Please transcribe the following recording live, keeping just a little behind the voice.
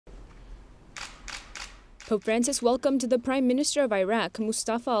Pope Francis welcomed the Prime Minister of Iraq,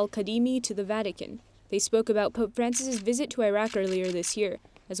 Mustafa Al-Kadhimi, to the Vatican. They spoke about Pope Francis's visit to Iraq earlier this year,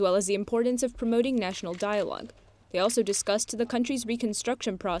 as well as the importance of promoting national dialogue. They also discussed the country's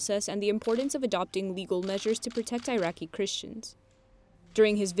reconstruction process and the importance of adopting legal measures to protect Iraqi Christians.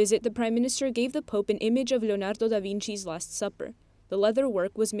 During his visit, the Prime Minister gave the Pope an image of Leonardo da Vinci's Last Supper. The leather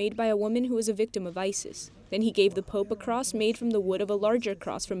work was made by a woman who was a victim of ISIS. Then he gave the Pope a cross made from the wood of a larger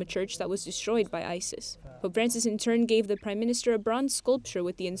cross from a church that was destroyed by ISIS. Pope Francis in turn gave the Prime Minister a bronze sculpture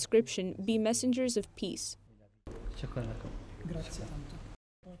with the inscription, "Be messengers of peace,"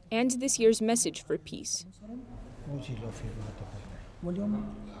 and this year's message for peace.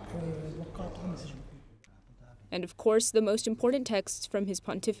 And of course, the most important texts from his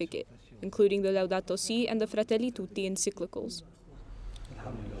pontificate, including the Laudato Si and the Fratelli Tutti encyclicals.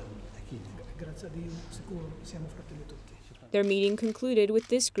 Their meeting concluded with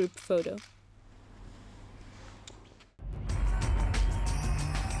this group photo.